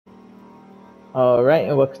Alright,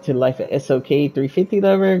 and welcome to Life at SOK 350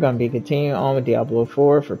 Lover. Gonna be continuing on with Diablo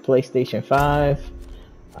 4 for PlayStation 5.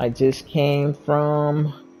 I just came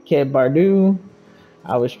from Ked Bardu.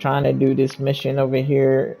 I was trying to do this mission over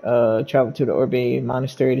here, travel to the Orbe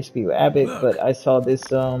Monastery to speak with Abbot, but I saw this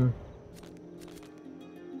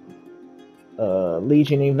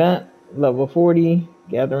Legion event, level 40,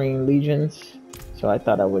 gathering legions, so I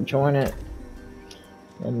thought I would join it.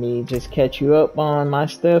 Let me just catch you up on my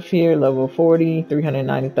stuff here. Level 40,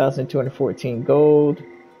 390,214 gold,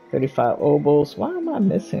 35 obols. Why am I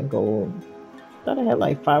missing gold? I thought I had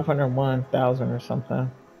like 501,000 or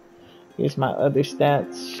something. Here's my other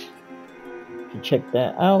stats. You can check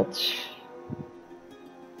that out.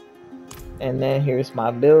 And then here's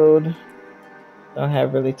my build. Don't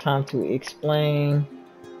have really time to explain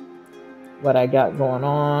what I got going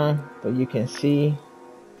on, but you can see.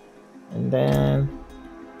 And then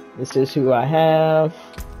this is who I have,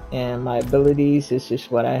 and my abilities. This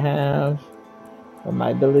is what I have for my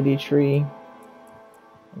ability tree.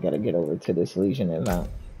 I gotta get over to this Legion event.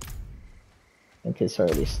 I think it's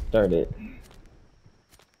already started.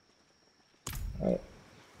 Alright.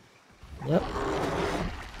 Yep.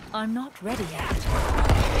 I'm not ready yet.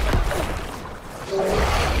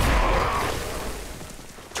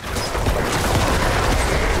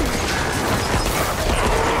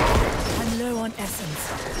 I'm low on essence.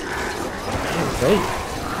 Oh, great.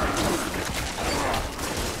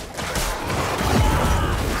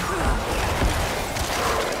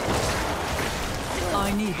 I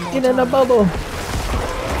need more Get in the bubble.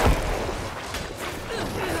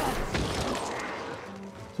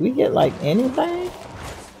 Do we get like anything?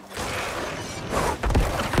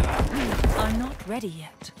 I'm not ready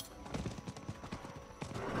yet.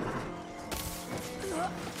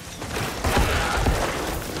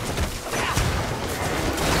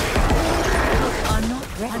 I'm not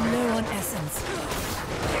ready. I'm low on essence.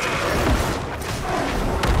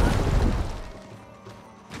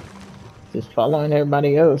 Just following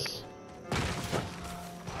everybody else.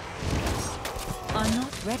 I'm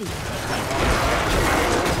not ready yet.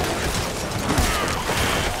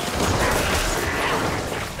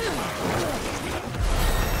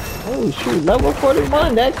 Oh shoot, level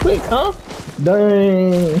 41, that quick, huh?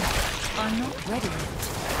 Dang. I'm not ready yet.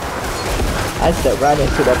 I stepped right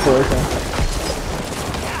into that poison.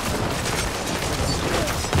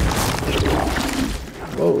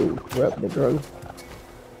 Whoa, corrupt the growth.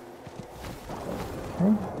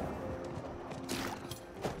 Okay.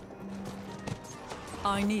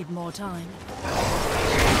 I need more time.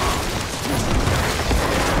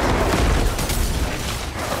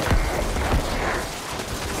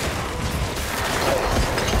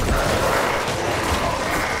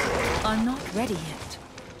 I'm not ready yet.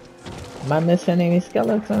 Am I missing any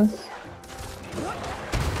skeletons?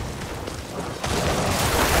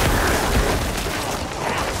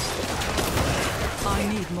 I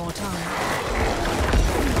need more time.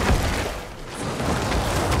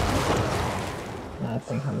 I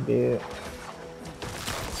think I'm good.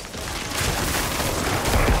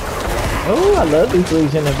 Oh, I love these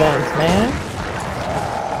Legion events, man.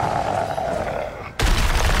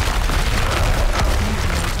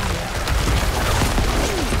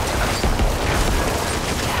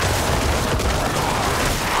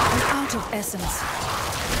 I'm out of essence.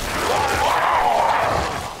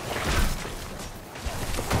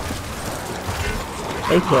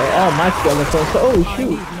 Take care. Oh, my skeletons. Oh, I shoot.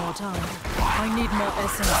 need more time. I need more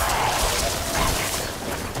essence.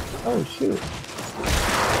 Oh, shoot.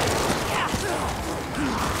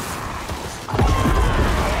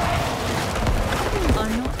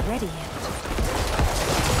 I'm not ready yet.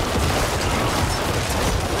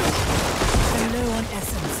 I'm low on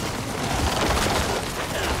essence.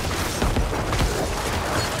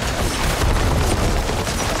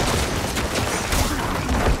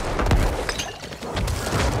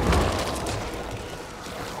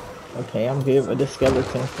 Okay, I'm good with the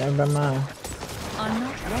skeletons. Never mind. I'm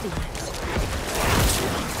not ready yet.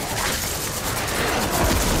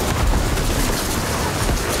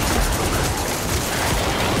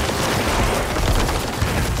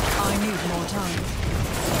 I need more time.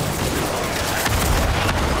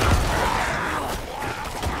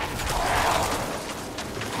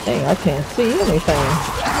 Dang, I can't see anything.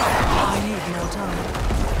 I need more time.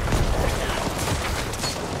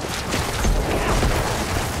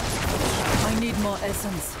 I need more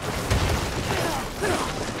essence.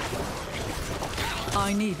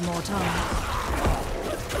 I need more time.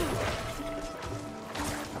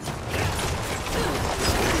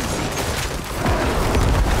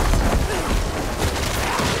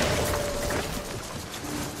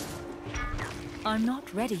 I'm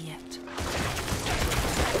not ready yet.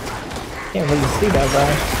 Can't really see that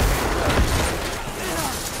guy.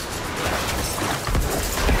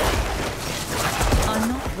 I'm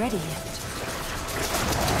not ready yet.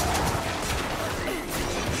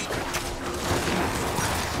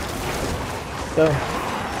 So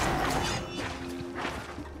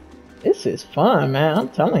this is fun, man. I'm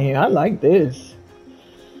telling you, I like this.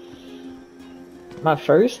 My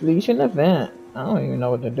first Legion event. I don't even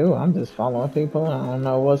know what to do. I'm just following people. I don't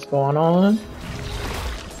know what's going on.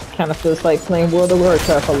 Kind of feels like playing World of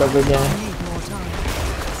Warcraft all over again.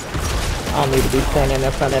 I don't need to be standing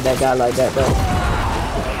in front of that guy like that though.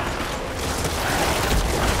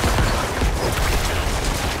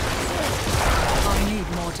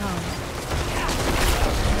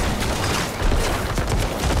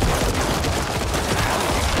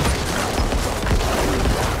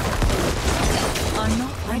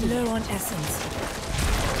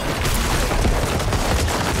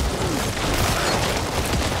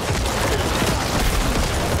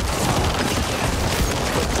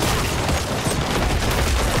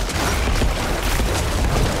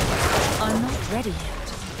 Ready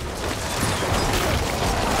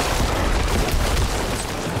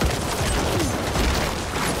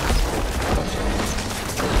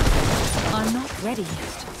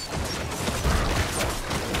yet.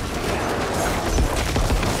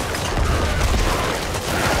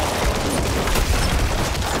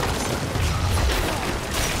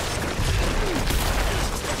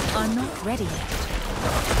 I'm not ready yet.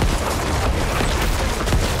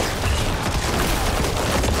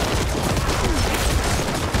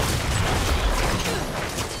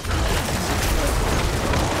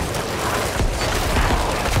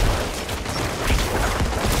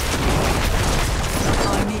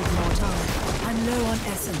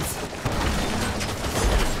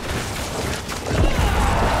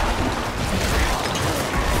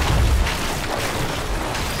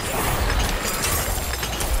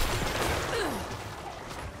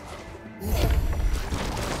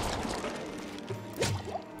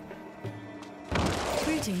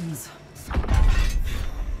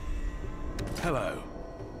 Hello.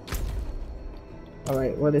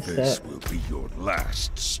 Alright, what is This that? will be your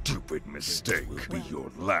last stupid mistake. Will be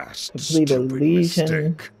your last Complete a stupid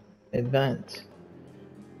Legion mistake. event.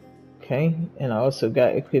 Okay, and I also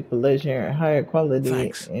got equipped a legendary higher quality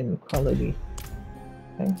Thanks. in quality.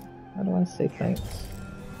 Okay, how do I say thanks?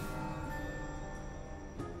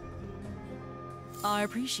 I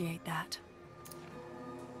appreciate that.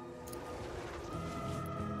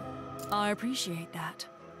 I appreciate that.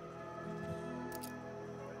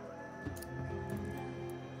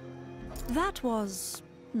 That was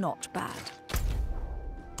not bad.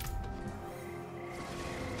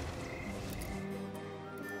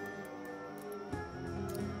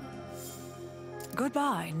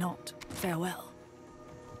 Goodbye, not farewell.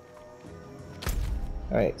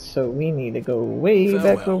 Alright, so we need to go way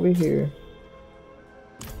Farewell. back over here.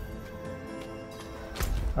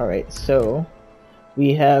 Alright, so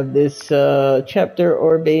we have this chapter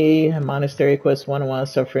Orbe Monastery quest 101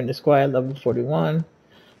 Suffering the Squad level 41.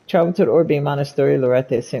 Travel to the Orbe Monastery.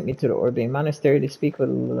 Lorette sent me to the Orbe Monastery to speak with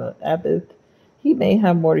the abbot. He may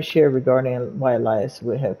have more to share regarding why Elias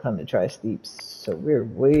would have come to Tri Steeps. So we're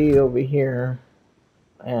way over here,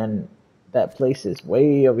 and that place is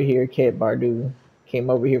way over here. Kate Bardu came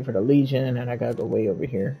over here for the Legion, and I gotta go way over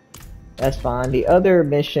here. That's fine. The other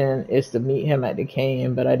mission is to meet him at the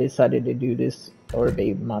cave, but I decided to do this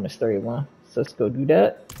Orbe Monastery one. So let's go do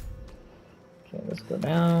that. Okay, let's go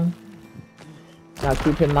down. Now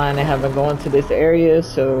keep in mind I haven't gone to this area,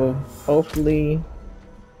 so hopefully...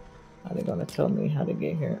 Are they gonna tell me how to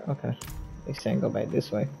get here? Okay. They're saying go back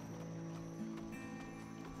this way.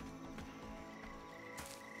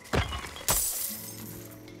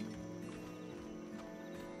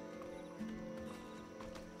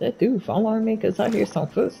 That dude following me because I hear some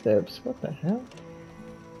footsteps. What the hell?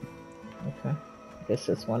 Okay. I guess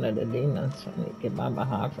it's one of the demons. I need to get my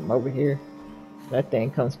behind from over here. That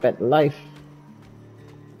thing comes back to life.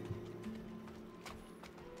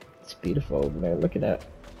 It's beautiful over there. Look at that.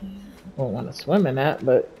 I don't want to swim in that,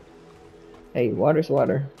 but hey, water's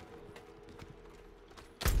water.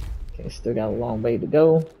 Okay, still got a long way to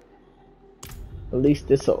go. At least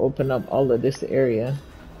this will open up all of this area.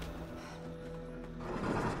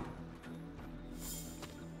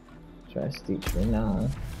 Try to steep for now.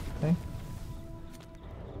 Okay.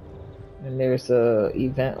 And there's a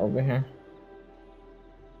event over here.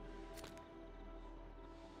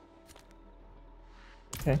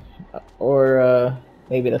 Okay. Or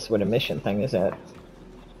maybe that's where the mission thing is at.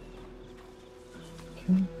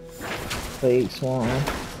 Okay. Plague Swarm.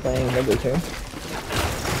 Playing Villager.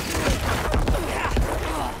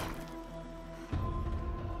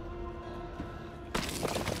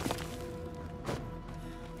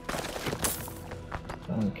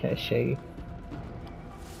 gotta show you.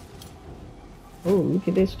 Oh, look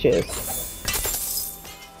at this chest.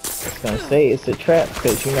 I was gonna say it's a trap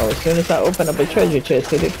because you know as soon as I open up a treasure chest,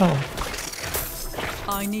 here it comes.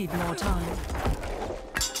 I need more time.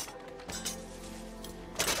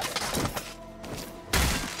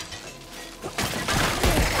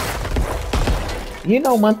 You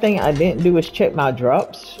know, one thing I didn't do is check my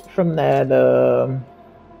drops from that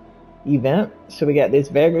event. So we got this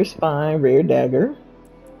Vagor Spine rare dagger.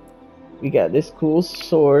 We got this cool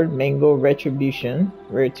sword, Mango Retribution,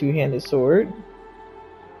 rare two-handed sword.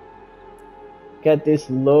 Got this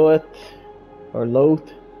Loth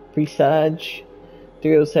Presage,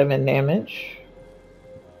 307 damage.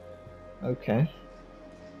 Okay.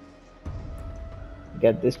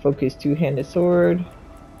 Got this Focus two-handed sword.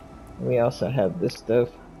 We also have this stuff.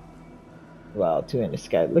 Wow, two-handed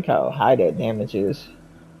sky. Look how high that damage is.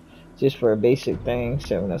 Just for a basic thing,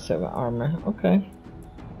 707 armor. Okay.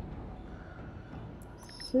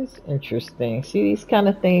 This is interesting. See, these kind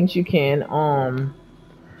of things you can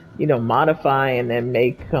you know, modify and then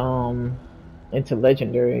make into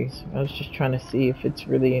legendaries. I was just trying to see if it's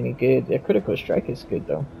really any good. Their critical strike is good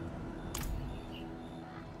though.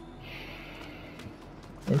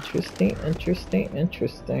 Interesting, interesting,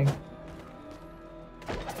 interesting.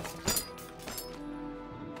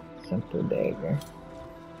 Simple dagger.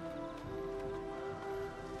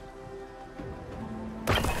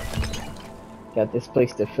 Got this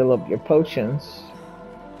place to fill up your potions.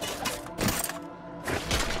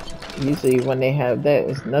 Usually when they have that,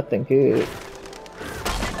 it's nothing good.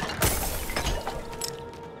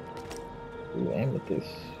 Ooh, amethyst.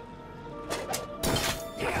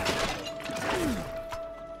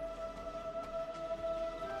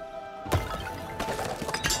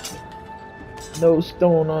 No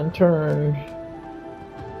stone unturned.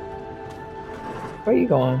 Where are you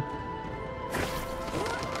going?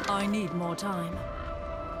 I need more time.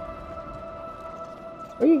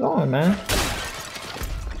 Where you going, man?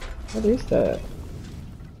 What is that?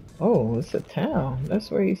 Oh, it's a town. That's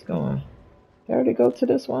where he's going. Did I already go to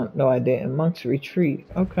this one? No, I didn't. Monk's Retreat.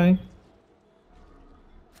 Okay.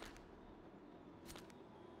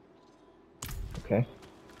 Okay.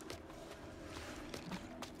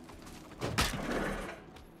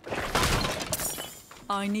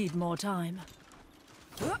 I need more time.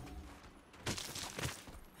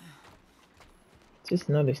 Just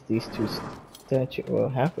noticed these two statues. Well,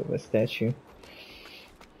 half of a statue.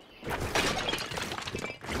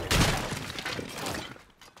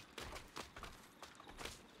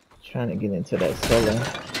 Trying to get into that cellar.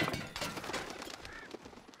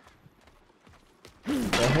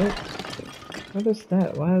 What the heck? What is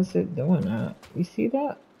that? Why is it doing that? You see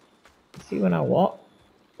that? You see when I walk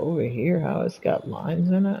over here how it's got lines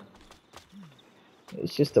in it?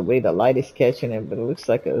 It's just the way the light is catching it, but it looks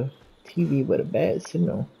like a TV with a bad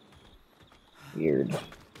signal. Weird.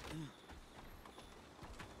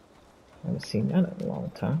 Haven't seen that in a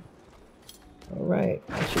long time. Alright,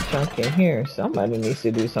 I should junk in here. Somebody needs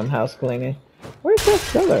to do some house cleaning. Where's that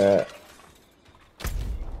cellar at?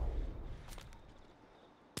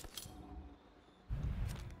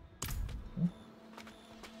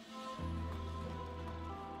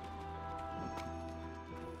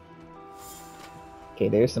 Okay,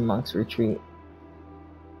 there's the Monk's Retreat.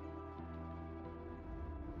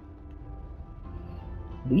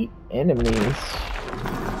 Elite enemies.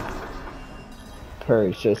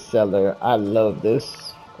 Purge the cellar. I love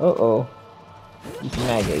this. Uh-oh. These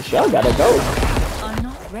maggots. Y'all gotta go. I'm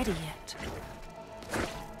not ready yet.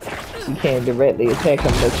 You can't directly attack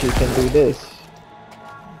them, but you can do this.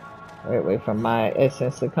 Wait for my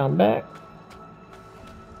essence to come back.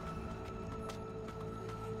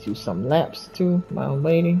 Do some laps too, my old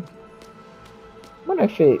lady. Wonder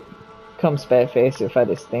if it comes back faster if I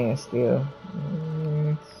just stand still.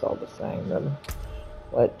 It's all the same, really.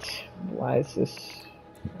 What? Why is this?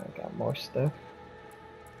 I got more stuff.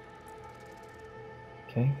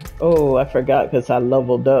 Okay. Oh, I forgot because I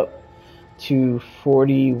leveled up to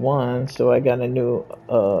 41, so I got a new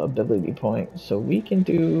ability point. So we can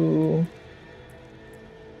do.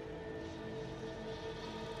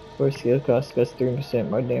 For skill cost us 3%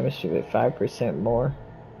 more damage with 5% more.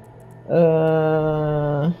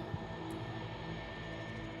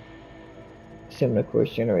 Similar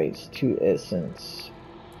course generates 2 essence.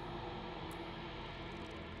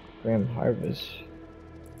 Grim Harvest.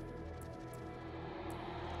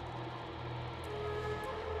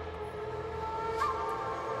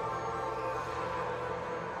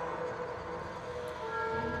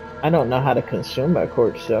 I don't know how to consume my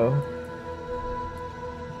corpse, so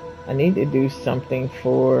I need to do something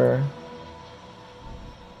for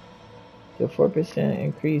The 4%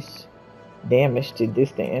 increase damage to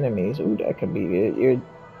distant enemies. Ooh, that could be good. You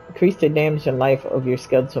increase the damage and life of your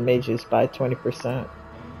skeletal mages by 20%.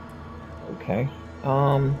 Okay.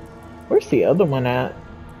 Where's the other one at?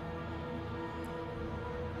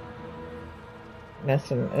 That's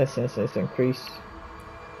in essence is increase.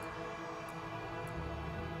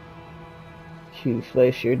 Huge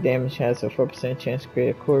flesh. Your damage has a 4% chance to create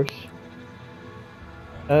a corpse.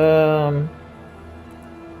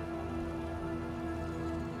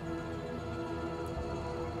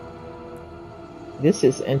 This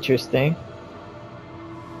is interesting.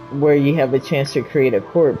 Where you have a chance to create a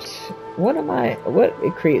corpse. What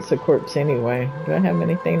it creates a corpse anyway? Do I have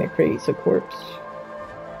anything that creates a corpse?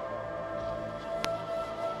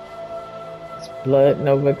 It's Blood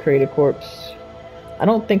Nova create a corpse. I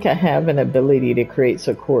don't think I have an ability that creates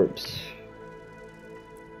a corpse.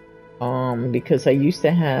 Because I used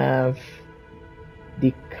to have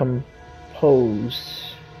Decompose.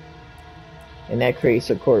 And that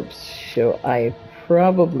creates a corpse. So I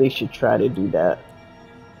probably should try to do that.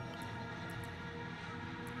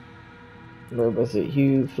 Where was it?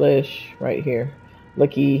 Huge flesh right here.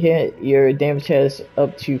 Lucky hit. Your damage has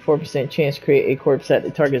up to 4% chance to create a corpse at the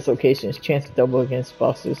target's location. Chance to double against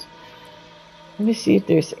bosses. Let me see if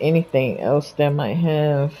there's anything else that might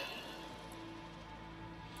have.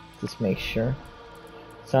 Just make sure.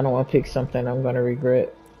 So I don't want to pick something I'm going to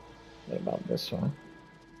regret. What about this one?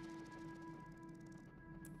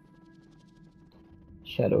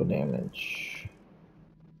 Shadow damage.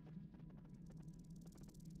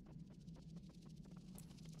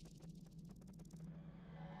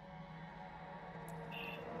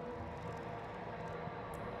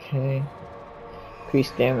 Okay.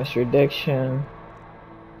 Increased damage reduction.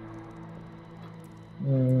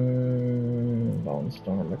 Bone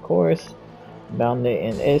Storm, of course. Bounded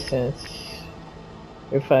in essence.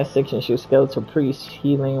 Every 5 seconds, your skeletal priest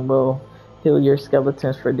healing will heal your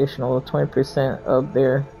skeletons for additional 20% of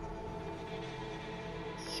their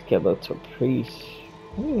skeletal priest.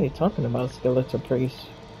 What are they talking about, skeletal priest?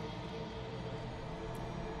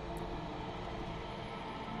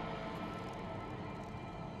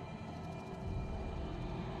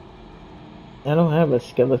 I don't have a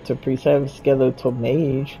skeletal priest, I have a skeletal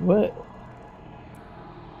mage. What?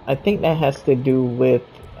 I think that has to do with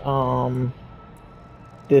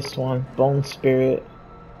this one, Bone Spirit.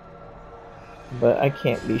 But I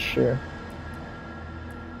can't be sure.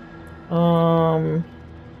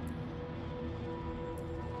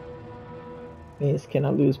 Means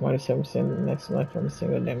cannot lose more than 7% of the next life from a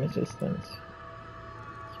single damage distance.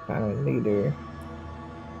 Spiral Leader.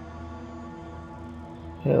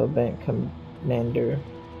 Hellbent Commander.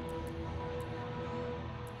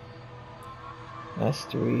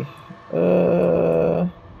 Mastery.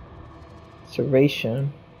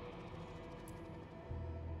 Serration.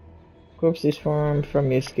 Corpses formed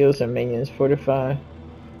from your skills and minions. Fortify.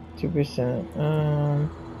 2%.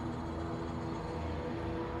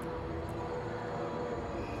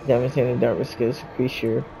 Damage and dark with skills increase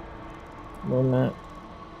your movement.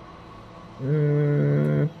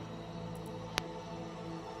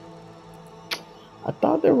 I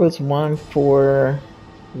thought there was one for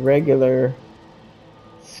regular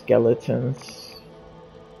skeletons.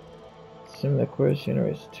 Similar course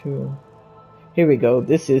generates 2. Here we go.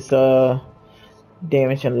 This is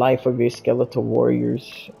damage and life of your skeletal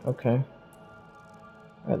warriors. Okay.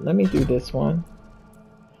 Alright, let me do this one.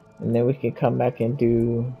 And then we can come back and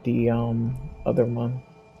do the other one.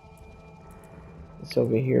 It's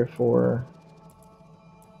over here for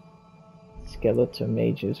skeleton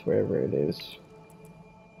mages, wherever it is.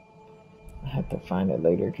 I have to find it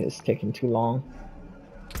later because it's taking too long.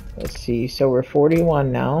 Let's see. So we're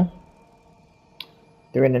 41 now.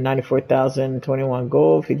 They're in the 94,000, 21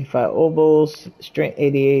 gold, 55 obols, strength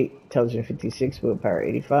 88, intelligence 56, willpower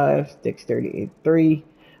 85, dexterity 83,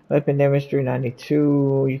 weapon damage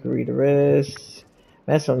 392. You can read the rest.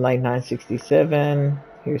 Maximum light 967.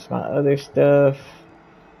 Here's my other stuff.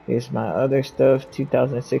 Here's my other stuff.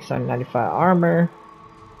 2,695 armor.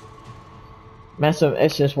 Maximum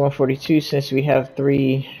essence 142. Since we have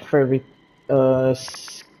 3 for every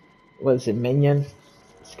what is it, minion?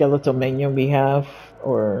 Skeletal minion we have.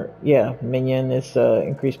 Or yeah, minion is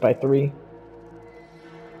increased by 3.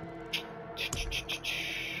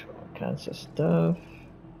 All kinds of stuff.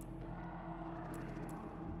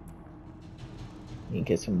 You can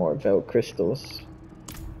get some more Veil crystals,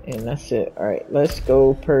 and that's it. All right, let's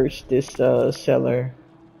go purge this cellar.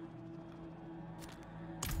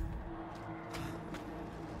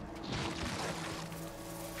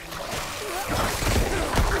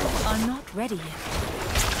 Are not ready yet.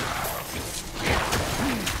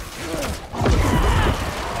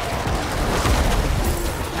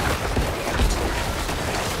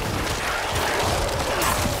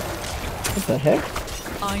 What the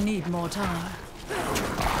heck? I need more time.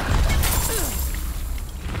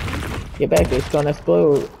 Get back, it's gonna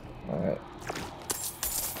explode. Alright.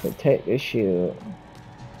 Protect the shield.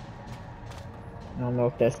 I don't know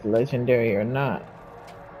if that's legendary or not.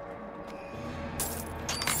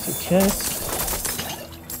 It's a chest.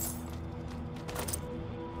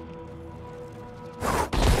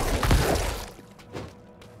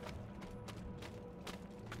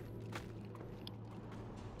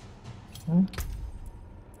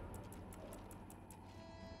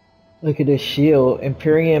 Look at this shield.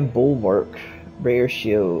 Empyrean Bulwark. Rare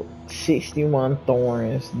shield. 61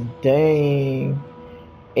 thorns. Dang.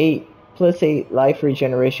 8 plus 8 life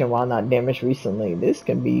regeneration while not damaged recently. This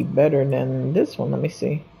can be better than this one. Let me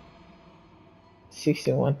see.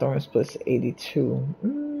 61 thorns plus 82.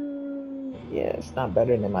 Yeah, it's not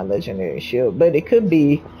better than my legendary shield. But it could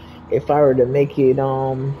be if I were to make it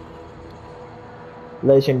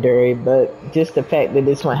legendary, but just the fact that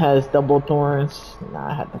this one has double thorns, nah,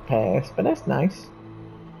 I had to pass, but that's nice.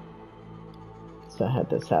 So I had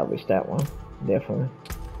to salvage that one, definitely.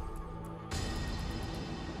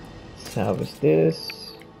 Salvage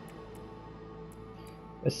this.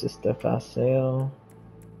 This is stuff I sell.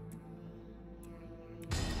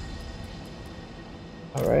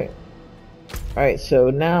 Alright, so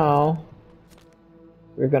now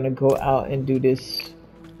we're gonna go out and do this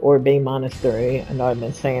Orbe Monastery. I know I've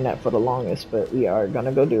been saying that for the longest, but we are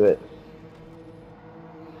gonna go do it.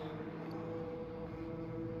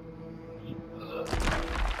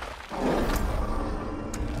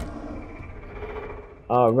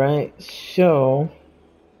 Alright, so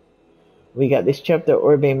we got this chapter,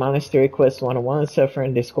 Orbe Monastery Quest 101,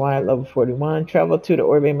 Suffering Disquiet, level 41. Travel to the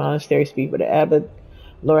Orbe Monastery, speak with the abbot.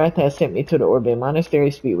 Lorath has sent me to the Orbe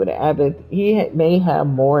Monastery, speak with the abbot. He may have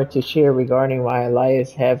more to share regarding why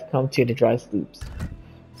Elias have come to the Dry Steeps.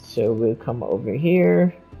 So we'll come over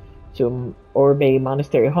here to Orbe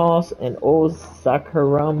Monastery Halls and Old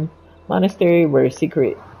Sakharum Monastery, where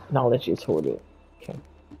secret knowledge is hoarded. Okay.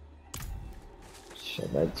 So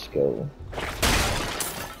let's go.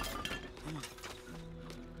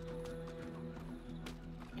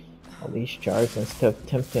 All these jars and stuff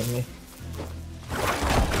tempting me.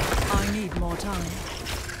 I need more time.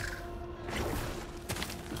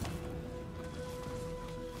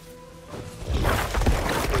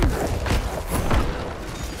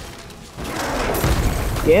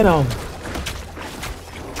 Get him!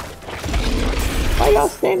 Why y'all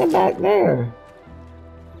standing back there?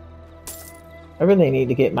 I really need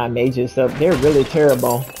to get my mages up. They're really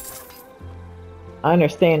terrible. I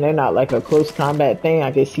understand they're not like a close combat thing.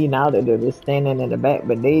 I can see now that they're just standing in the back,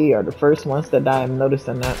 but they are the first ones to die. I'm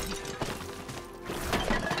noticing that.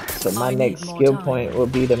 So my next skill point will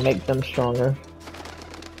be to make them stronger.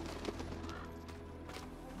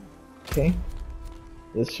 Okay.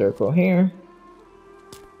 This circle here.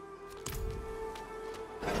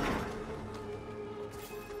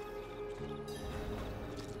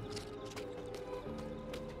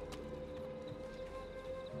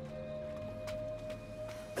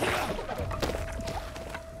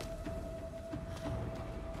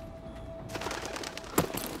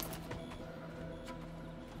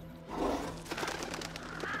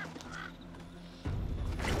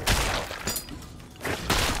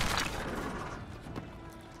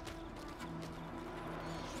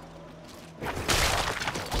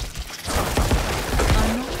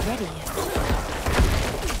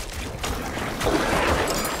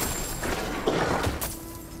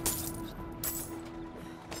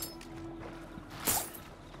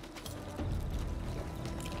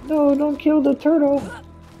 No, don't kill the turtle.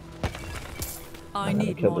 I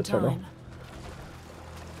need more time.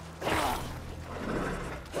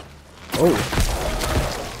 Oh.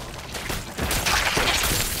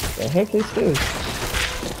 The heck is this?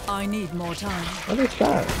 I need more time. What is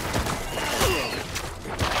that?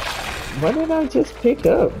 What did I just pick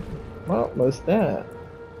up? What was that?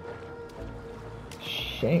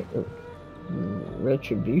 Shame.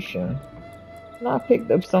 Retribution. No, I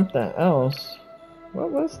picked up something else. What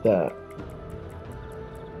was that?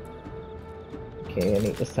 Okay, I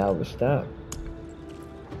need to salvage that.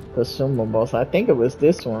 Consumables. I think it was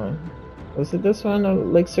this one. Was it this one?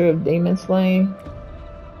 Elixir of Demon Slaying?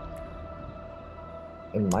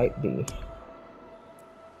 It might be.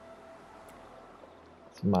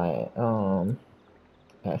 It's my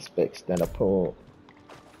aspects that I pulled.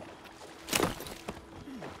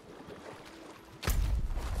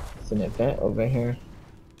 It's an event over here.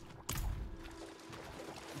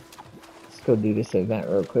 Let's go do this event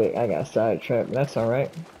real quick. I got sidetracked. That's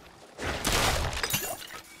alright.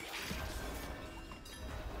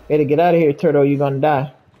 Better get out of here, turtle. You're gonna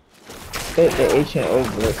die. respect the ancient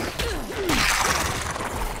obelisk.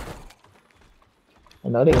 I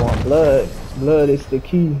know they want blood. Blood is the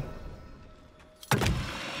key.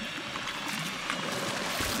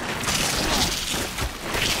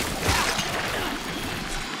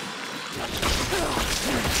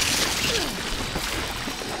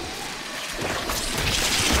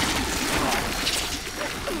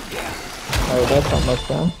 Oh, that's almost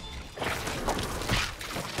done.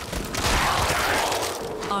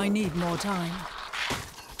 I need more time.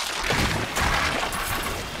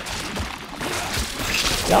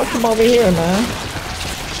 Y'all come over here, man.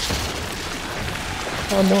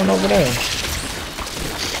 What y'all doing over there?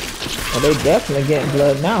 Well, they definitely getting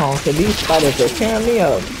blood now, cause these spiders are tearing me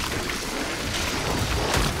up.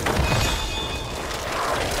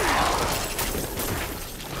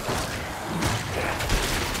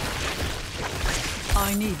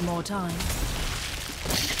 I need more time.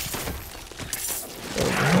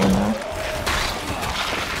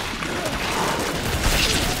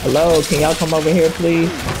 Hello, can y'all come over here, please?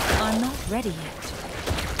 I'm not ready yet.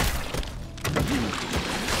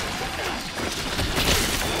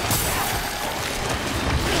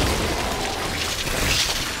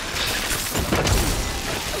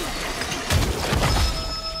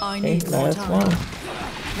 I Okay, need more last time. one.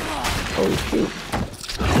 Oh shoot.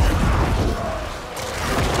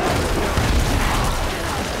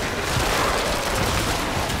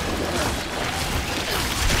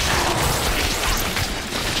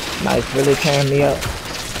 Nice, really tearing me up.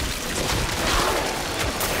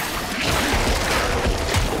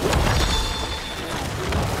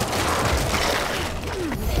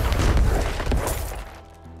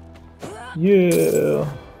 Yeah.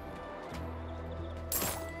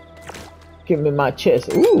 Give me my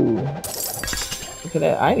chest. Ooh. Look at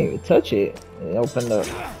that. I didn't even touch it. It opened up.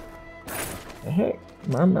 The heck?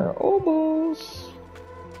 Murmur oboes.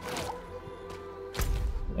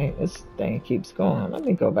 Man, this thing keeps going. Let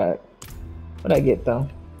me go back. What'd I get though?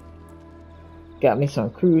 Got me some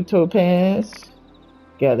crude topaz.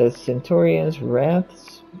 Got a Centaurion's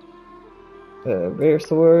Wraths. Rare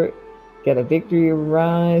sword. Got a Victory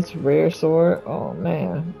Rise rare sword. Oh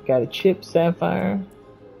man. Got a chip sapphire.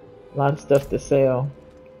 A lot of stuff to sell.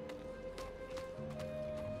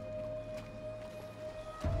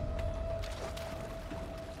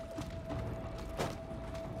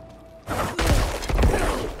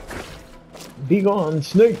 Be gone,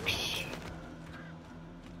 snakes!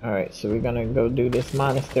 Alright, so we're gonna go do this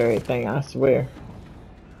monastery thing, I swear.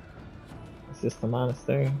 Is this the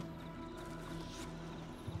monastery?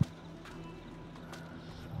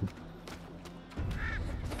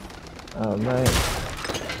 Alright.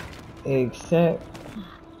 Except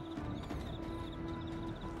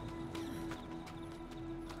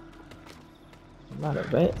a lot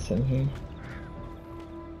of rats in here.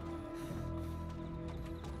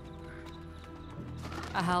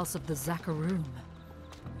 A house of the Zakaroom.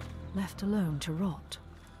 Left alone to rot.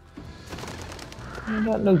 You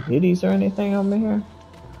got no goodies or anything over here?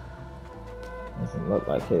 Doesn't look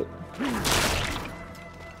like it.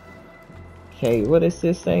 Okay, what does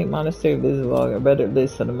this say? Monastery visitor log. A better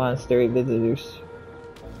list of the monastery visitors.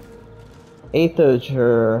 8th of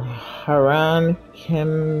Haran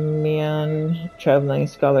Kemian traveling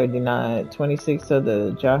scholar denied. 26th of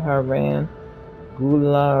the Jaharan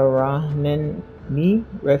Gularanini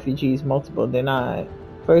refugees multiple denied.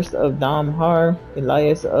 1st of Damhar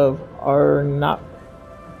Elias of Arnak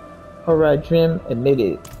Paradrim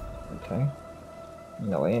admitted. Okay. I don't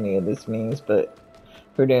know what any of this means, but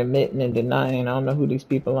for the admitting and denying, I don't know who these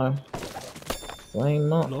people are. Flame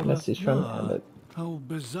monk message from Abbott. How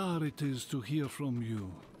bizarre it is to hear from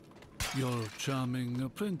you. Your charming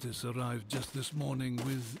apprentice arrived just this morning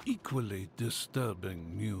with equally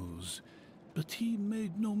disturbing news, but he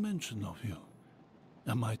made no mention of you.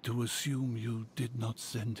 Am I to assume you did not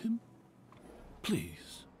send him?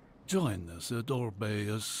 Please, join us at Orbe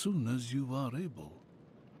as soon as you are able.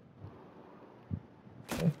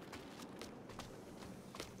 Okay.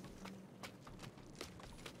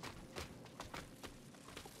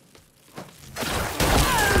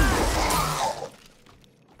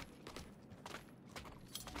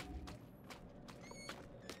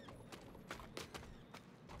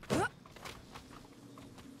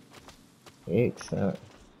 Excellent.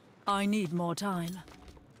 I need more time.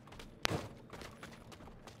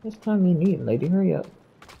 This time you need, lady, hurry up.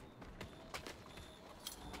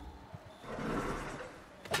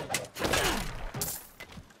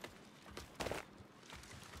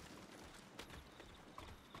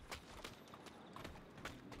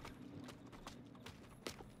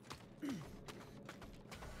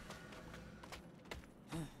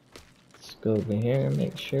 Go over here and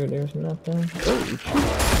make sure there's nothing. Oh,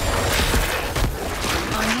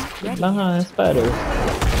 I'm not ready. behind spiders.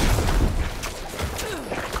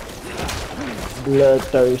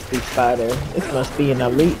 Bloodthirsty spider. This must be an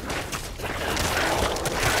elite.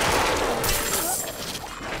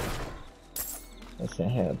 Guess it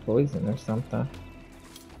had poison or something.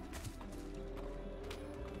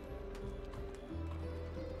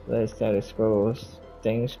 Blood status scrolls.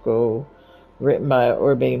 Thing scroll. Written by an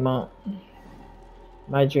Orbe monk.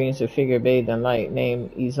 My dreams are figure bathed in light.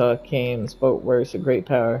 Named Esau came and spoke words of great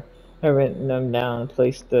power. I written them down,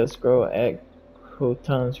 placed the scroll at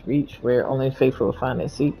Khotan's reach, where only faithful will find it.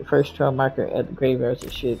 Seek the first trail marker at the graveyards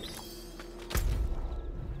of ships.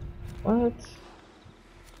 What?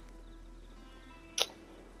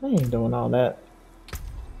 I ain't doing all that.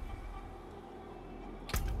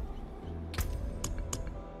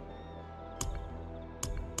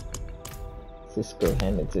 Let's just go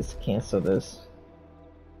ahead and just cancel this.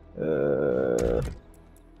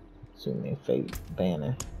 Zoom in fate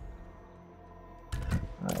banner.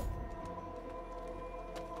 Alright.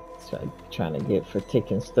 So I'm trying to get for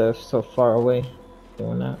taking stuff so far away.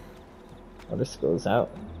 Doing that. Oh, this goes out.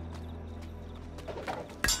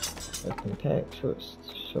 Weapon pack, short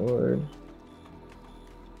sword.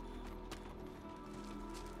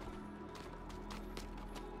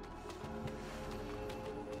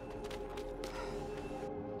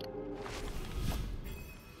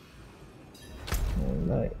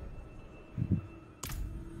 Alright.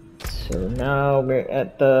 So now we're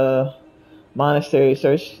at the monastery.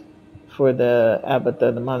 Search for the abbot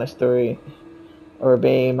of the monastery.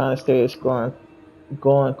 Orbe monastery is going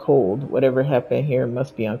cold. Whatever happened here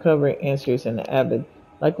must be uncovered. Answers in the abbot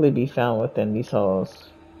likely be found within these halls.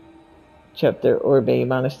 Chapter Orbe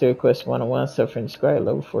Monastery Quest 101 Suffering Scribe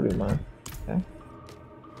level 41. Okay.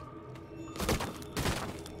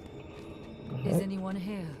 Is anyone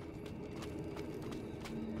here?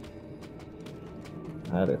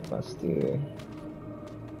 How to posterior.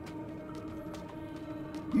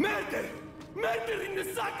 Murder! Murder in the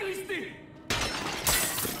sacristy!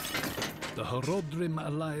 The Horodrim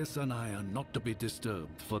Elias and I are not to be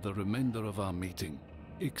disturbed for the remainder of our meeting,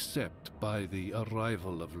 except by the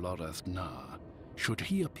arrival of Lorath Gnar. Should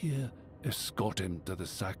he appear, escort him to the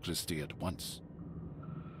sacristy at once.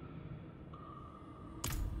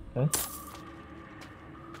 Okay.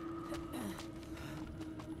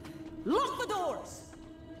 Lock the doors!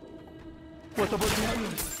 What about the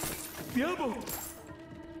others? Diablo!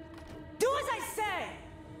 Do as I say!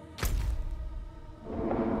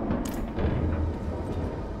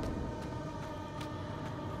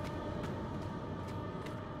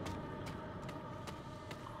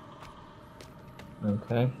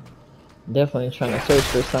 Okay. Definitely trying to search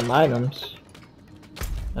for some items.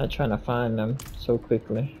 Not trying to find them so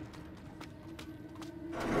quickly.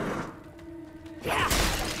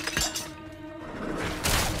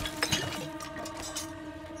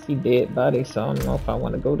 See dead body, so I don't know if I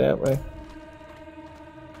want to go that way.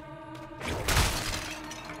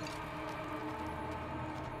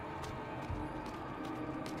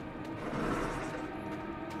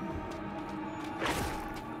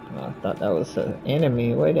 Oh, I thought that was an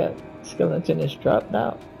enemy. Where that skeleton is dropped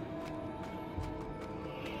out.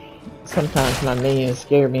 Sometimes my minions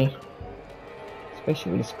scare me.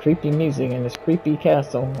 Especially with this creepy music and this creepy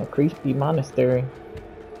castle, a creepy monastery.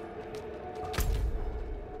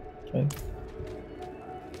 Okay.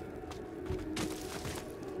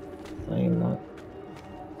 Flame monk.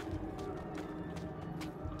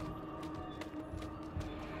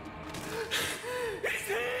 He's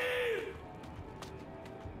here!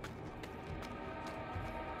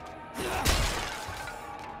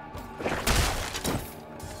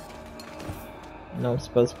 I know I'm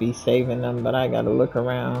supposed to be saving them, but I gotta look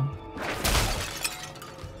around.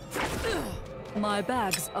 My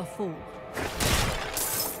bags are full.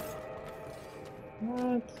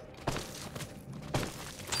 What?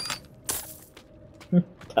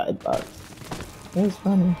 Tide box. That's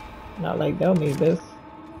funny. Not like they'll need this.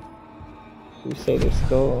 Crusader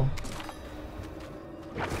skull.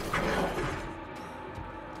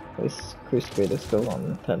 Place Crusader skull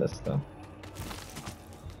on the pedestal.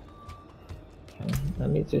 Okay,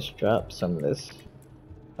 let me just drop some of this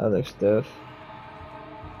other stuff.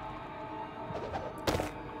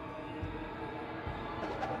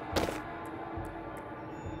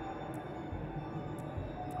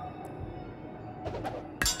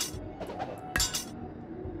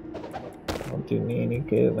 Won't do me any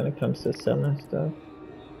good when it comes to selling stuff.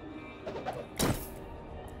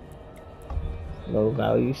 Low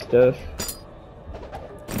value stuff.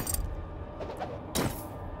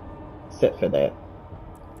 Except for that.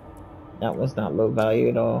 That one's not low value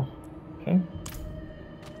at all. Okay.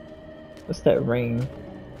 What's that ring?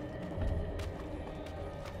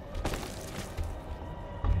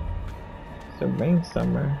 There's a ring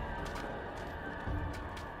somewhere.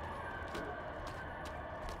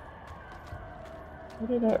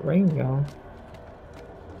 Where did that ring go?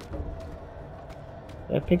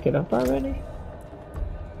 Did I pick it up already?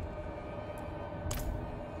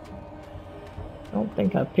 I don't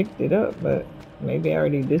think I picked it up, but maybe I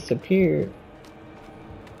already disappeared.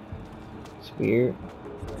 It's weird.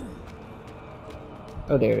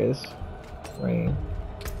 Oh, there it is. Ring.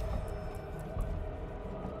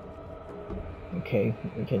 Okay,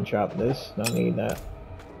 we can drop this. Don't need that.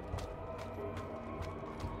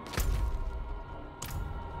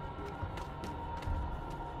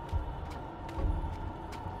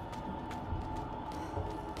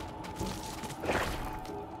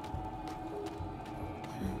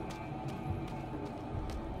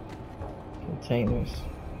 Containers.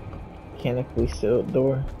 Mechanically sealed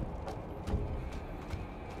door.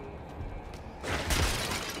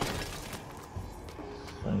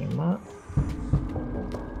 Flame up.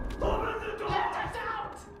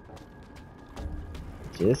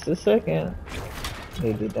 Just a second.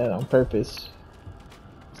 They did that on purpose.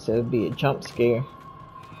 So it'd be a jump scare.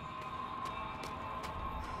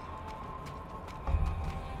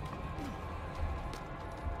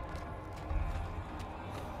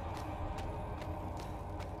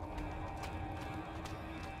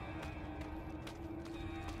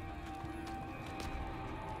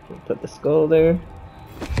 Put the skull there.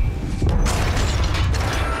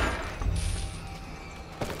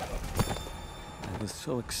 I was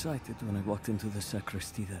so excited when I walked into the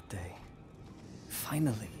sacristy that day.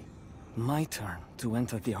 Finally, my turn to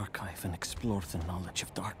enter the archive and explore the knowledge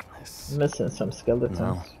of darkness. Missing some skeletons.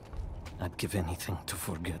 Now, I'd give anything to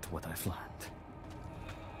forget what I've learned.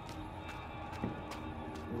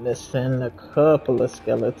 Missing a couple of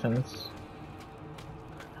skeletons.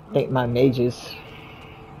 I think my mages.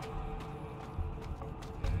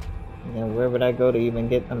 And where would I go to even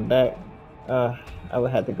get them back? I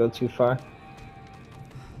would have to go too far.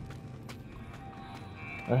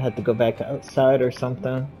 I had to go back outside or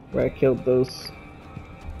something where I killed those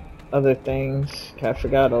other things. I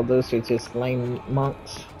forgot all those are just lame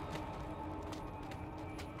monks.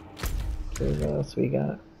 Okay, what else we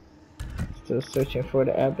got? Still searching for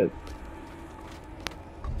the abbot.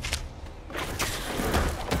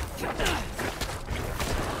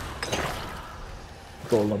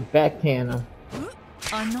 Golem backhand him.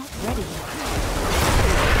 I'm not ready.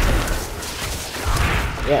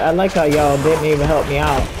 Yeah, I like how y'all didn't even help me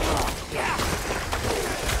out.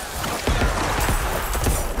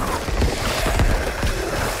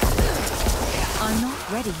 I'm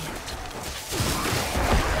not ready yet.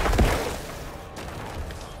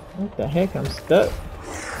 What the heck? I'm stuck.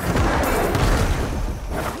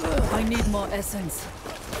 I need more essence.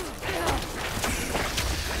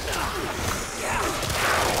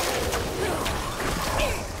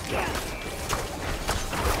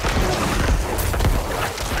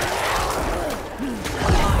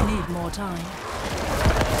 More time.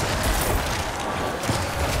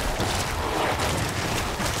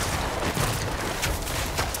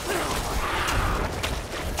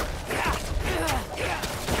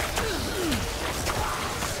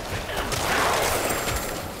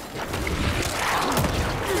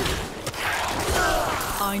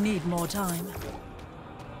 I need more time.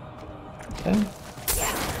 Okay.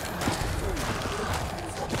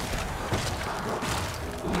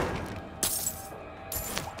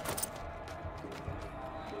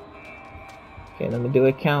 Okay, let me do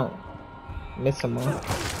a count. Miss some more.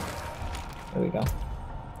 There we go.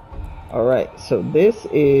 Alright, so this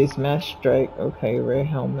is Mass Strike. Okay, red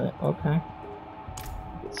helmet. Okay.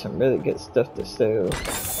 Get some really good stuff to sell.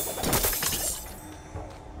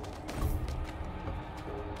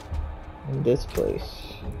 In this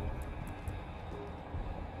place.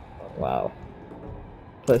 Wow.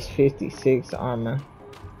 Plus 56 armor.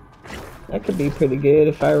 That could be pretty good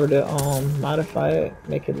if I were to modify it,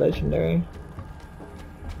 make it legendary.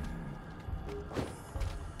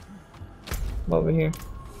 Over here.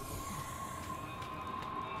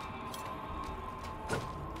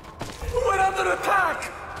 We're under attack!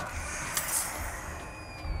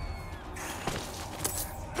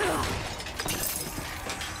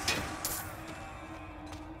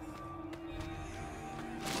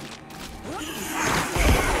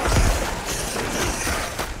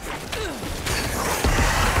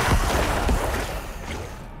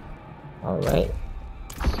 Alright.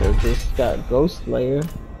 So this got Ghost Layer.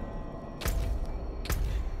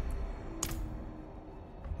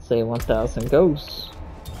 Say 1,000 ghosts.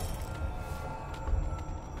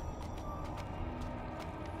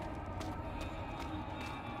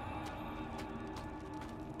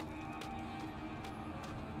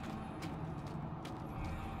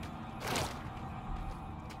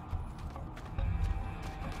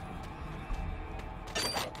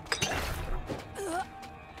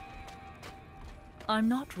 I'm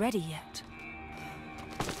not ready yet.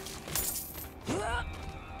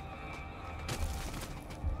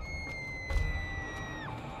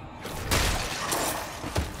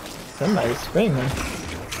 Somebody's screaming.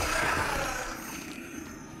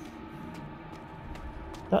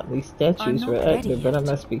 Thought these statues were active, but I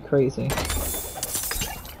must be crazy. I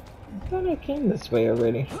thought I came this way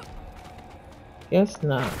already. Guess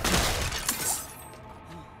not.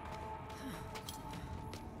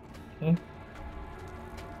 Okay.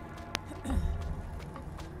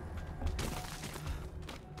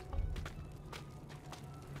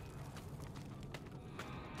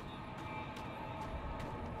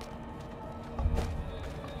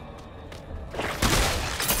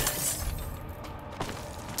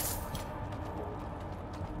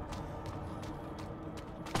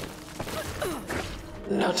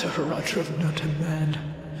 Not a Roger, not a man,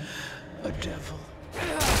 a devil.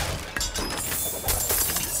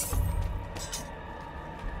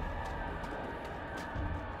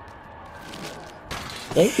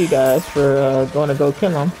 Thank you guys for going to go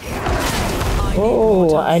kill him.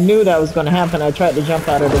 Oh, I knew that was going to happen. I tried to jump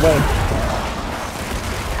out of the way.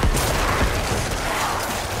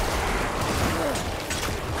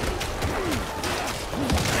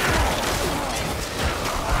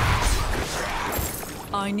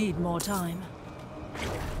 I need more time.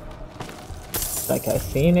 Like I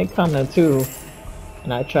seen it coming too,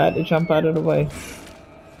 and I tried to jump out of the way.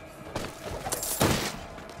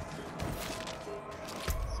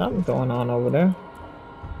 Something going on over there.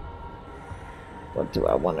 What do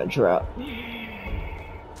I want to drop?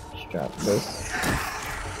 Let's drop this.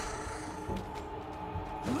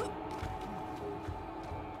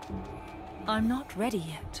 I'm not ready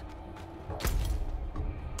yet.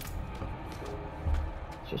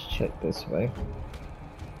 Just check this way.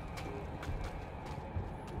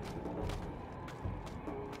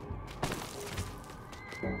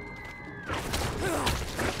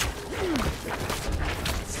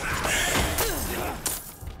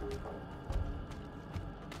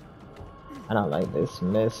 I don't like this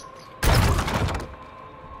mist.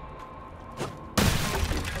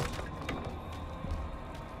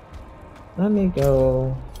 Let me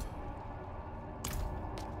go.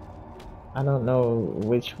 I don't know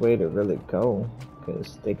which way to really go,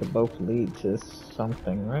 because they could both lead to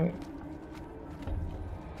something, right?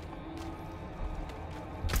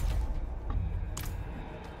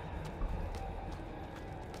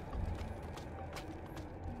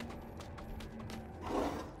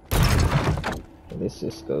 This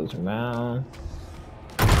just goes around,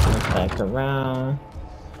 back around.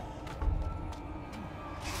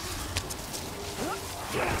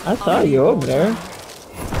 I saw you over there.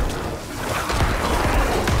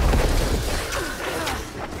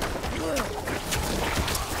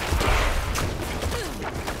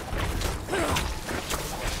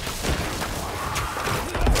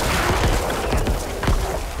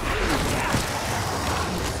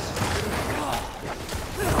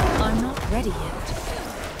 I'm not ready yet.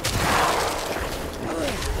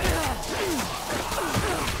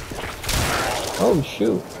 Oh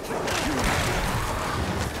shoot.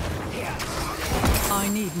 I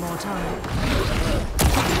need more time.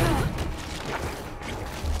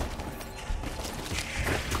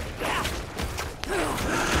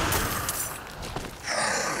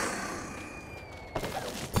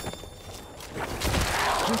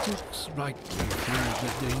 Critics rightly fear the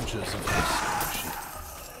dangers of this starship,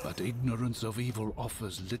 but ignorance of evil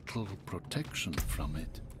offers little protection from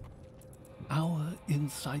it. Our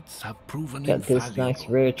insights have proven Got this invaluable nice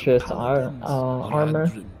rare chest to paladins, armor.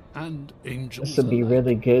 Haradrim, and angels This would be alike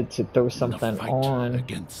really good to throw in the something fight on,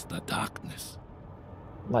 against the darkness.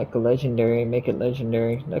 like a legendary, make it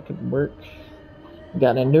legendary. That could work.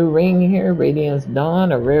 Got a new ring here, Radiance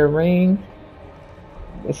Dawn, a rare ring.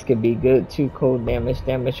 This could be good too. Cold damage,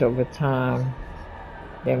 damage over time,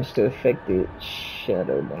 damage to affected,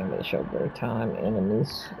 shadow damage over time,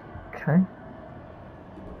 enemies. Okay.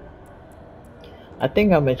 I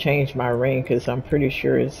think I'm gonna change my ring because I'm pretty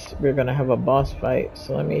sure we're gonna have a boss fight.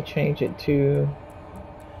 So let me change it to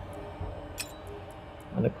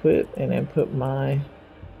unequip and then put my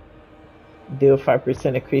deal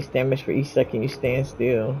 5% increased damage for each second you stand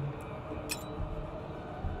still.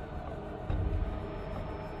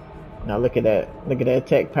 Now look at that. Look at that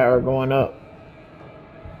attack power going up.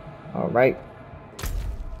 Alright.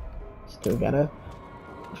 Still gotta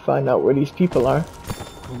find out where these people are.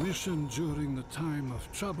 Commissioned during the time of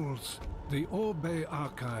troubles, the Orbe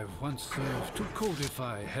Archive once served to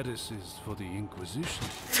codify heresies for the Inquisition.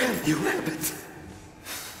 You rabbit!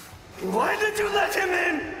 Why did you let him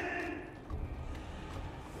in?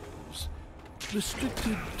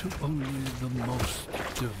 restricted to only the most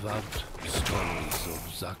devout scholars of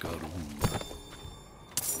Zakarum.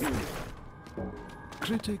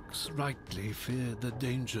 Critics rightly fear the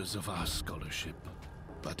dangers of our scholarship,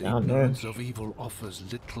 but Down ignorance there. of evil offers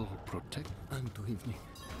little protection. Unto evening.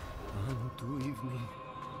 Unto evening.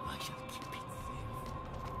 I shall keep it safe.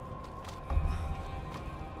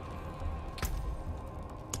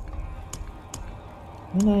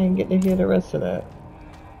 And I didn't get to hear the rest of that.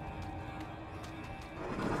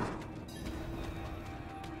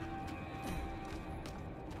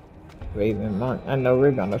 Raven Monk. I know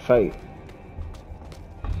we're gonna fight.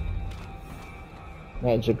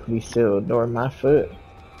 Magically sealed door. My foot.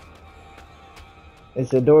 Is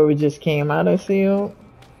the door we just came out of sealed?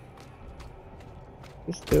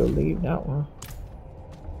 We still leave that one.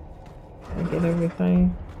 Did I get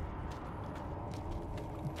everything?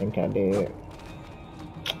 I think I did.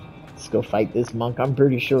 Let's go fight this monk. I'm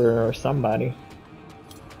pretty sure, or somebody.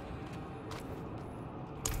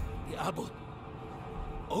 The abbot.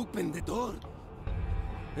 Open the door.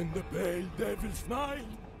 And the pale devil smiled.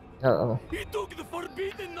 Uh-oh. He took the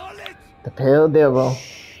forbidden knowledge. The Pale Devil.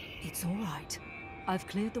 It's all right. I've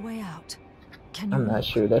cleared the way out. Can you I'm not walk?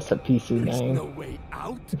 sure that's a PC There's name. no way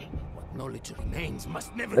out. What knowledge remains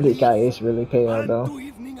must never But this guy leave. is really pale Unto though.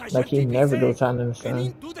 evening I Like shall he keep it never safe, goes out in the and sun.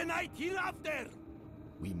 into the night hereafter.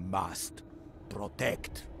 We must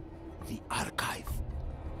protect the archive.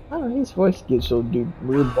 Oh, his voice gets so deep.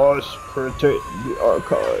 We must protect the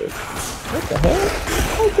archive. What the hell?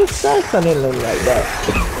 How did this guy suddenly look like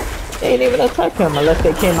that? They ain't even attack him unless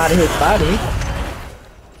they came out of his body.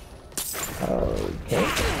 Okay.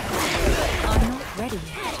 I'm not ready yet.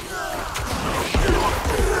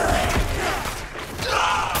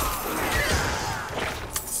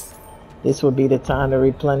 This would be the time to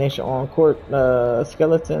replenish on court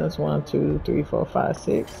skeletons. 1, 2, 3, 4, 5,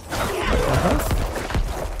 6.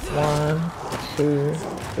 1, 2,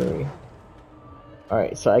 3.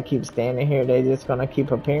 Alright, so I keep standing here. They just gonna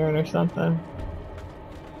keep appearing or something?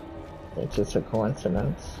 It's just a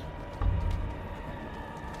coincidence.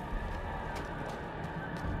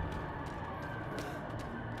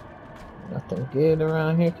 Nothing good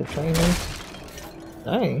around here. Containers.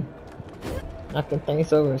 Dang. Knocking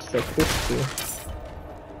things over so quickly.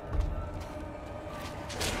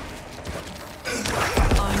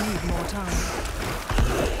 I need more time.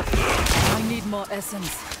 I need more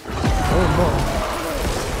essence. Oh boy.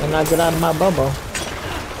 And I get out of my bubble.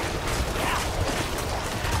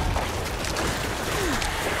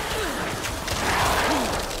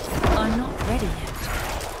 I'm not ready yet.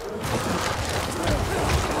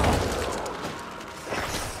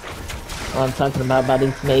 What I'm talking about by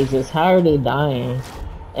these mazes, how are they dying?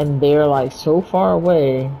 And they're like so far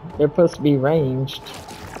away, they're supposed to be ranged.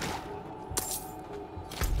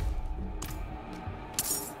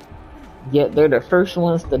 Yet they're the first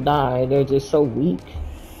ones to die, they're just so weak.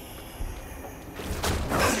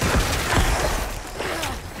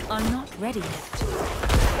 I'm not ready yet.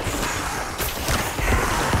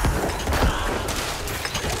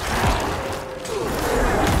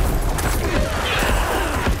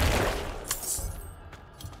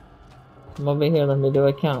 Come over here, let me do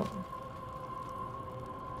a count.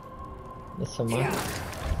 There's some more.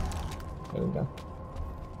 There we go.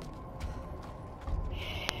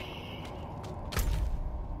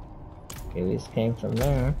 Okay, this came from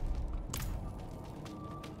there.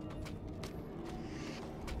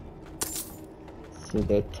 It's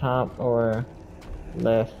either top or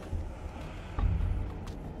left.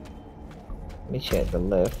 Let me check the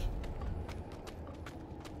left.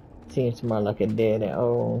 Seems more like a dead end.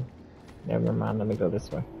 Oh, never mind. Let me go this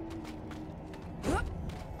way.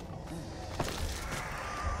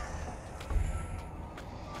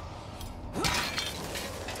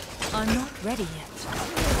 I'm not ready yet.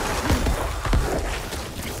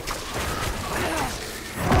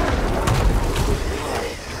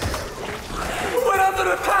 We're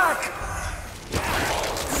under attack!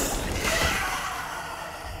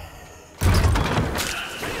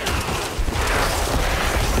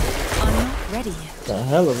 I'm not ready yet. The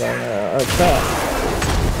hell of a attack.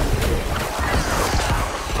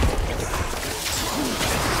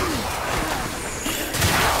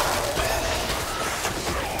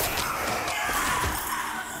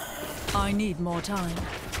 I need more time.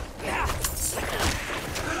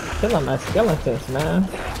 Killing my skeletons, man.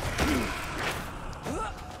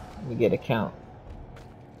 Let me get a count.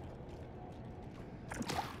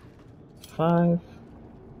 5.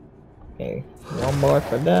 Okay, one more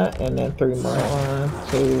for that, and then 3 more.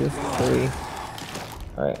 1, 2, 3.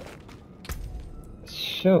 Alright.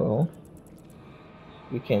 So,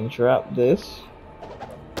 we can drop this.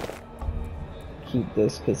 keep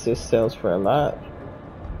this because this sells for a lot.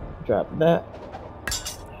 Drop that.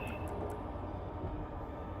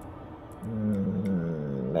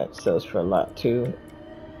 That sells for a lot too.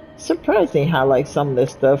 Surprising how like some of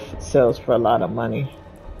this stuff sells for a lot of money.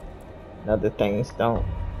 And other things don't.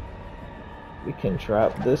 We can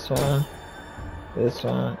drop this one,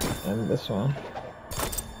 and this one.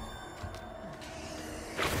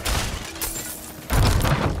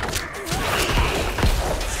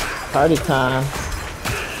 Party time.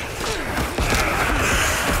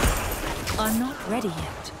 I'm not ready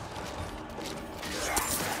yet.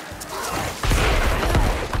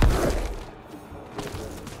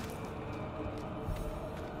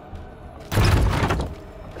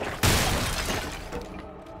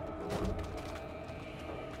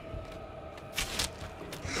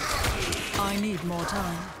 I need more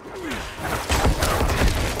time.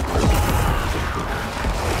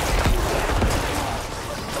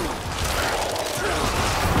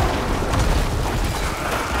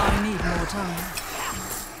 I need more time.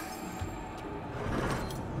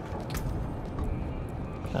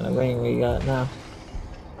 What kind of ring we got now?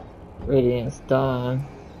 Radiance Dawn.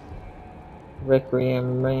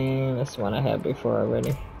 Requiem Ring. That's one I had before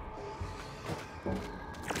already.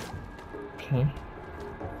 Okay.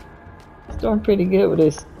 It's doing pretty good with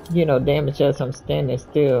this, you know, damage as I'm standing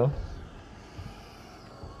still.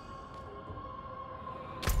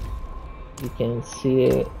 You can see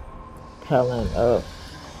it piling up.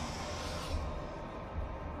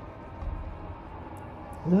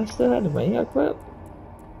 Do I still have the ring equipped?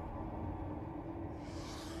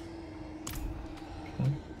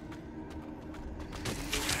 Okay.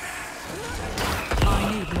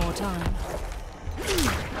 I need more time.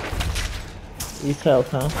 Use health,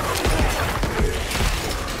 huh?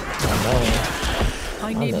 Oh man. I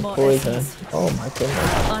I'm need in more poison. essence. Oh my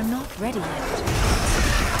goodness. I'm not ready yet.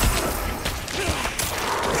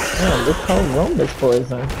 Man, this whole room is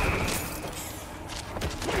poison.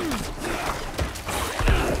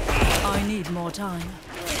 I need more time.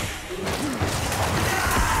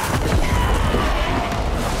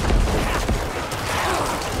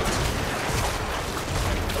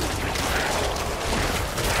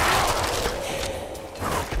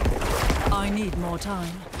 I need more time.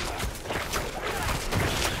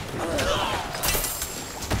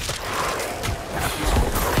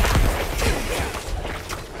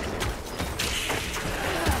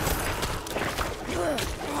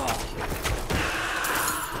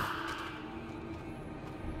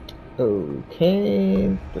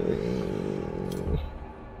 Okay, 3,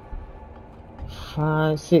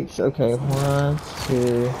 5, 6. Okay, 1,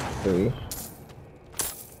 2, 3.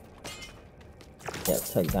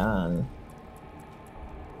 Yatagan.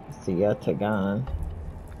 Let's see, Yatagan.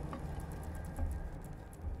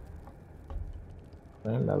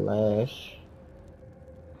 Lash.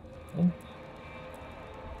 Okay.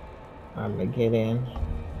 Armageddon.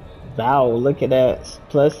 Wow, look at that.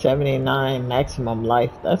 Plus 79 maximum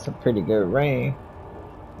life. That's a pretty good ring.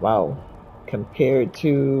 Wow. Compared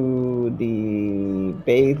to the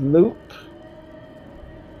Bathe Loop,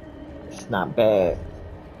 it's not bad.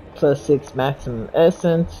 Plus 6 maximum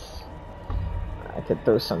essence. I could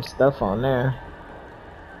throw some stuff on there.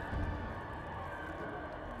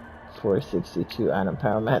 462 item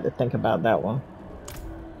power. I had to think about that one.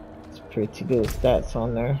 It's pretty good stats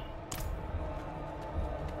on there.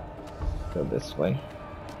 Go this way.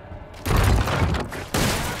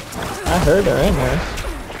 I heard her in there.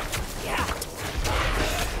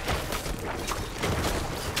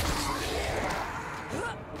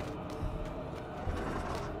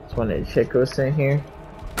 Just wanted to check what's in here.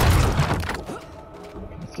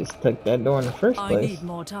 Let's just took that door in the first place. I need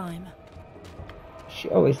more time. She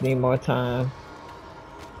always need more time.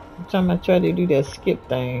 Every time I try to do that skip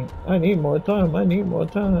thing, I need more time, I need more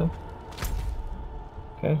time.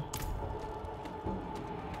 Okay.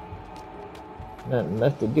 Nothing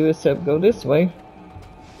left to do except go this way.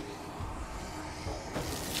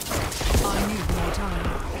 I need more time.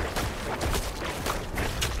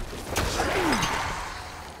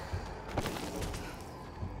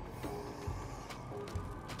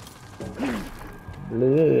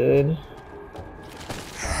 Blood.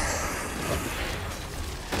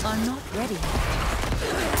 I'm not ready yet.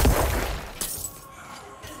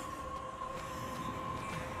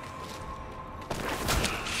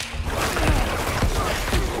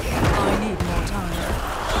 I need more time.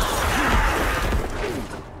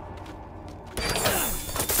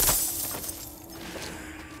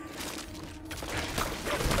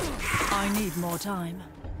 I need more time.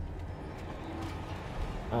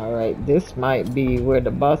 Alright, this might be where the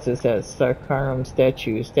boss is at. Sarkarum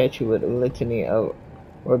statue with a litany of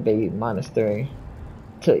Orbe Monastery.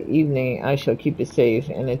 till evening, I shall keep it safe,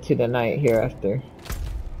 and into the night hereafter.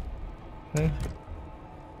 Okay.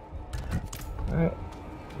 Alright.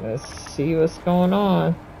 Let's see what's going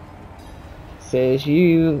on. Says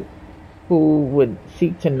you who would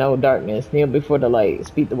seek to know darkness, kneel before the light,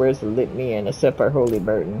 speak the words of litany, and accept our holy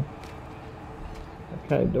burden.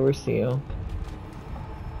 Okay, door seal.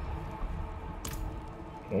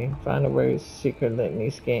 Okay, find the words secret litany,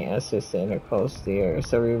 scan answers to enter close to the air.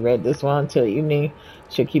 So we read this one till evening,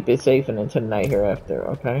 should keep it safe and until night hereafter,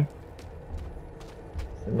 okay?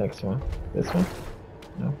 The next one. This one?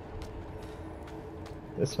 No.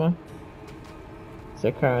 This one?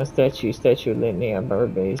 Zakaran statue litany of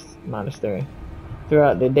bird-based monastery.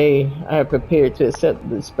 Throughout the day, I have prepared to accept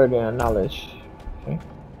this burden of knowledge. Okay.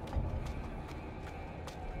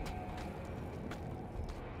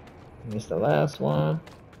 And it's the last one.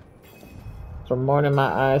 From morning my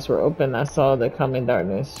eyes were open, I saw the coming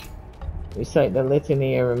darkness. Recite the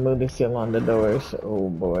litany and remove the seal on the doors. Oh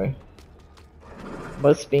boy.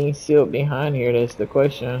 What's being sealed behind here? That's the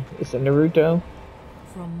question. It's a Naruto?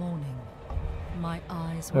 From morning, my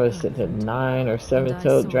eyes Or were is it a opened, 9 or and 7-tailed I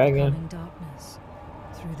saw dragon? the coming darkness.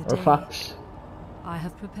 Through the Or day, fox? I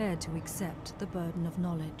have prepared to accept the burden of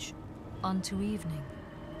knowledge. Unto evening,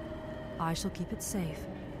 I shall keep it safe,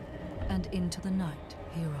 and into the night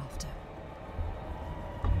hereafter.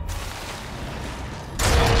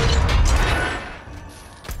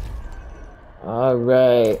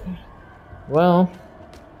 Alright. Well.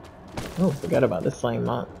 Oh, forgot about the slime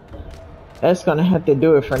monk. That's gonna have to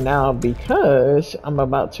do it for now because I'm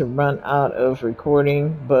about to run out of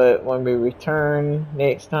recording. But when we return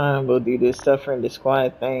next time, we'll do this suffering the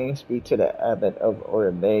squad thing. Speak to the abbot of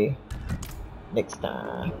Orbe next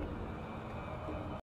time.